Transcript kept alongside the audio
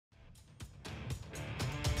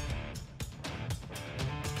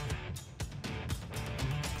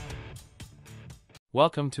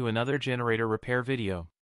Welcome to another generator repair video.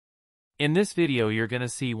 In this video you're gonna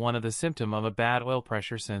see one of the symptom of a bad oil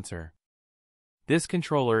pressure sensor. This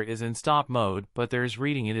controller is in stop mode, but there's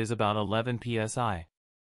reading it is about 11 psi.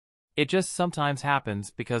 It just sometimes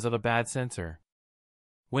happens because of a bad sensor.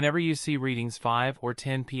 Whenever you see readings 5 or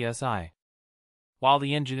 10 psi, while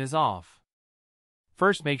the engine is off,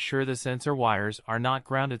 first make sure the sensor wires are not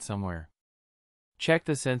grounded somewhere. Check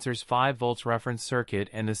the sensor's 5 volts reference circuit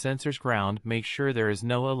and the sensor's ground. Make sure there is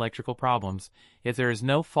no electrical problems. If there is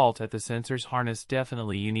no fault at the sensor's harness,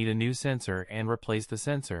 definitely you need a new sensor and replace the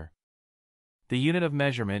sensor. The unit of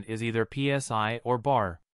measurement is either psi or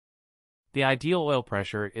bar. The ideal oil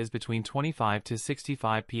pressure is between 25 to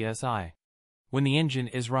 65 psi when the engine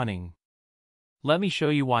is running. Let me show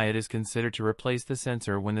you why it is considered to replace the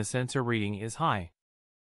sensor when the sensor reading is high.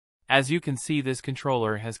 As you can see, this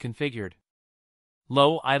controller has configured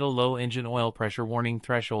low idle low engine oil pressure warning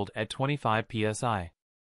threshold at 25 psi.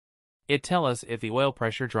 It tells us if the oil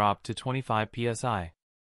pressure dropped to 25 psi.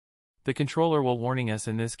 The controller will warning us.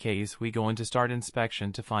 In this case, we go into start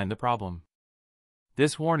inspection to find the problem.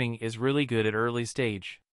 This warning is really good at early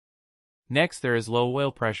stage. Next, there is low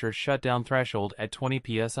oil pressure shutdown threshold at 20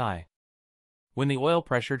 psi. When the oil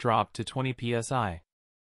pressure dropped to 20 psi,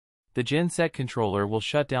 the genset controller will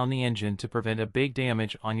shut down the engine to prevent a big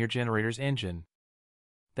damage on your generator's engine.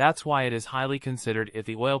 That's why it is highly considered. If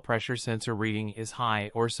the oil pressure sensor reading is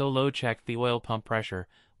high or so low, check the oil pump pressure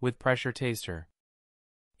with pressure taster.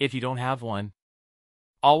 If you don't have one,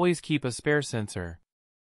 always keep a spare sensor.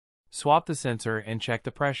 Swap the sensor and check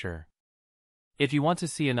the pressure. If you want to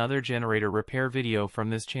see another generator repair video from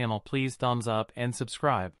this channel, please thumbs up and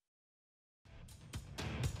subscribe.